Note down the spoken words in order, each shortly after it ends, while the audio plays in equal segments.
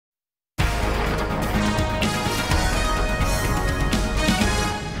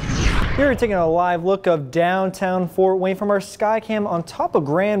Here taking a live look of downtown Fort Wayne from our Skycam on top of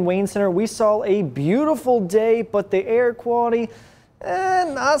Grand Wayne Center. We saw a beautiful day, but the air quality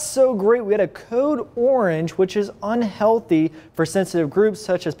not so great. We had a code orange, which is unhealthy for sensitive groups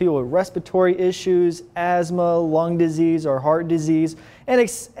such as people with respiratory issues, asthma, lung disease, or heart disease, and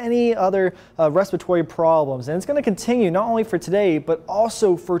any other respiratory problems. And it's going to continue not only for today, but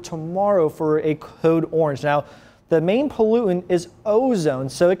also for tomorrow for a code orange. Now, the main pollutant is ozone,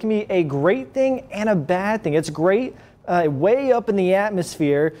 so it can be a great thing and a bad thing. It's great way up in the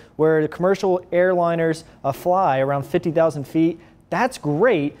atmosphere where the commercial airliners fly around 50,000 feet. That's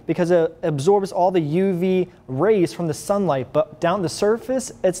great because it absorbs all the UV rays from the sunlight, but down the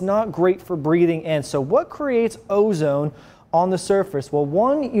surface, it's not great for breathing in. So what creates ozone on the surface? Well,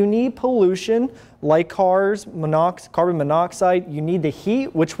 one, you need pollution like cars, carbon monoxide. You need the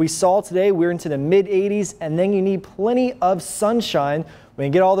heat, which we saw today. We're into the mid 80s, and then you need plenty of sunshine. When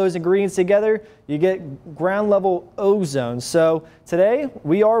you get all those ingredients together, you get ground level ozone. So today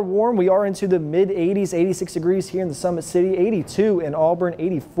we are warm. We are into the mid 80s, 86 degrees here in the Summit City, 82 in Auburn,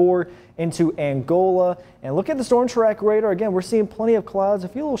 84 into Angola. And look at the storm track radar. Again, we're seeing plenty of clouds, a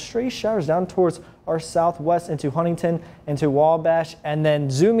few little stray showers down towards our southwest into Huntington, into Wabash, and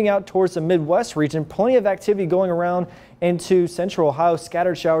then zooming out towards the Midwest region. Plenty of activity going around into central Ohio,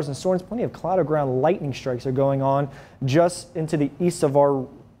 scattered showers and storms. Plenty of cloud ground lightning strikes are going on just into the east of our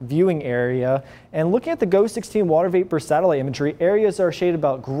viewing area. And looking at the GO 16 water vapor satellite imagery, areas that are shaded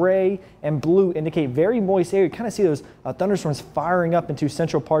about gray and blue indicate very moist area. You kind of see those thunderstorms firing up into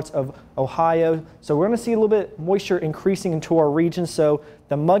central parts of Ohio. So we're going to see a little bit moisture increasing into our region. So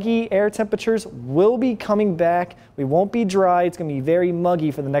the muggy air temperatures will be coming back. We won't be dry. It's going to be very muggy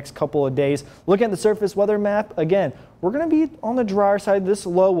for the next couple of days. Looking at the surface weather map, again, we're going to be on the drier side. This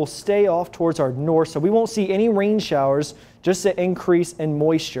low will stay off towards our north, so we won't see any rain showers, just an increase in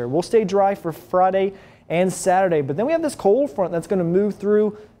moisture. We'll stay dry for Friday and Saturday, but then we have this cold front that's going to move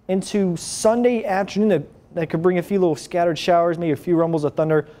through into Sunday afternoon that could bring a few little scattered showers, maybe a few rumbles of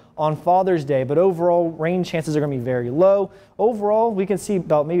thunder on Father's Day, but overall rain chances are going to be very low. Overall, we can see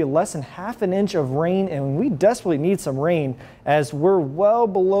about maybe less than ½ an inch of rain, and we desperately need some rain as we're well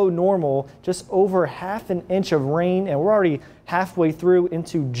below normal, just over ½ an inch of rain, and we're already halfway through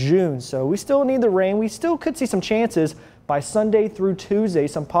into June. So we still need the rain. We still could see some chances by Sunday through Tuesday,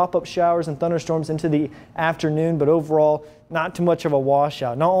 some pop-up showers and thunderstorms into the afternoon, but overall not too much of a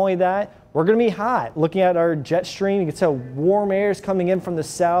washout. Not only that, we're going to be hot. Looking at our jet stream, you can tell warm air is coming in from the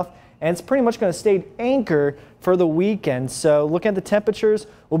south, and it's pretty much going to stay anchored for the weekend. So looking at the temperatures,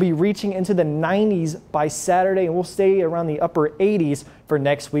 we'll be reaching into the 90s by Saturday, and we'll stay around the upper 80s for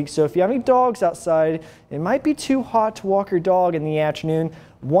next week. So if you have any dogs outside, it might be too hot to walk your dog in the afternoon.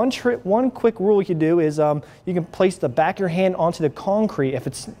 One quick rule you can do is you can place the back of your hand onto the concrete if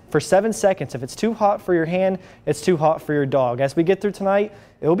it's for 7 seconds. If it's too hot for your hand, it's too hot for your dog. As we get through tonight,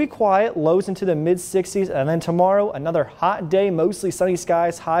 it will be quiet, lows into the mid 60s, and then tomorrow another hot day, mostly sunny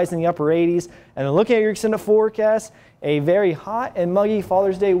skies, highs in the upper 80s. And then looking at your extended forecast, a very hot and muggy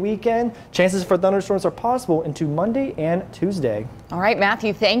Father's Day weekend. Chances for thunderstorms are possible into Monday and Tuesday. All right,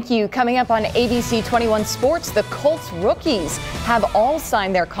 Matthew, thank you. Coming up on ABC 21 Sports, the Colts rookies have all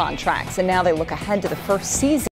signed their contracts, and now they look ahead to the first season.